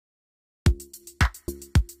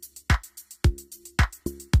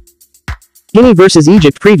Guinea vs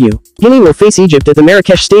Egypt preview. Guinea will face Egypt at the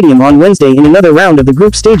Marrakesh Stadium on Wednesday in another round of the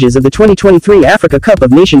group stages of the 2023 Africa Cup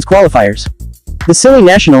of Nations qualifiers. The Silly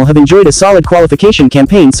National have enjoyed a solid qualification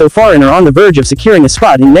campaign so far and are on the verge of securing a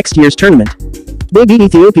spot in next year's tournament. They beat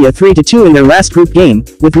Ethiopia 3-2 in their last group game,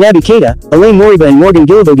 with Naby Keita, Alain Moriba and Morgan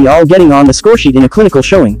Gilavogi all getting on the scoresheet in a clinical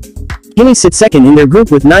showing. Guinea sit second in their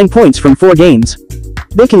group with 9 points from 4 games.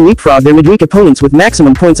 They can leapfrog their midweek opponents with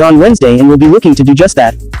maximum points on Wednesday and will be looking to do just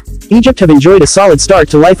that. Egypt have enjoyed a solid start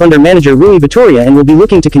to life under manager Rui Vitória and will be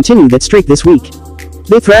looking to continue that streak this week.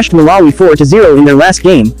 They thrashed Malawi 4-0 in their last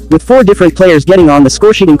game, with 4 different players getting on the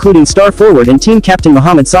scoresheet including star forward and team captain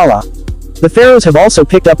Mohamed Salah. The Pharaohs have also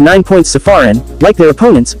picked up 9 points so far and, like their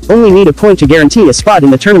opponents, only need a point to guarantee a spot in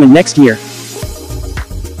the tournament next year.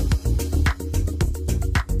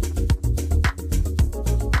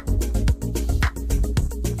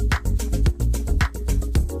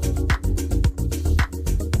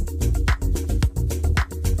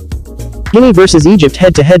 Guinea vs Egypt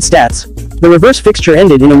head-to-head stats. The reverse fixture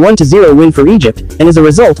ended in a 1-0 win for Egypt, and as a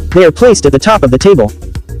result, they are placed at the top of the table.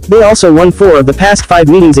 They also won 4 of the past 5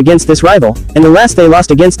 meetings against this rival, and the last they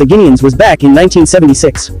lost against the Guineans was back in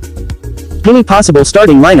 1976. Guinea possible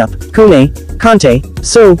starting lineup: Kone, Kante,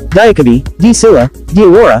 So, Diakabi, D. Silla,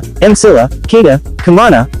 Diawara, M. Silla, Keita,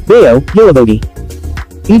 Kamana, Bayo, Gilavogi.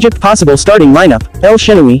 Egypt possible starting lineup: El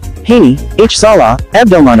Shenawi, Haney, H. Salah,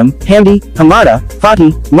 Abdelmanem, Hamdi, Hamada,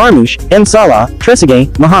 Fatih, Marmoush, M. Salah,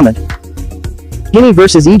 Trezeguet, Mohamed. Guinea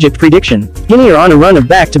vs Egypt prediction. Guinea are on a run of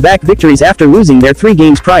back-to-back victories after losing their 3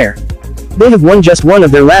 games prior. They have won just 1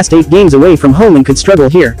 of their last 8 games away from home and could struggle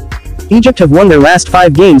here. Egypt have won their last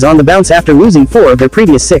 5 games on the bounce after losing 4 of their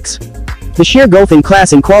previous 6. The sheer gulf in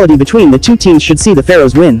class and quality between the two teams should see the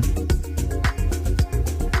Pharaohs win.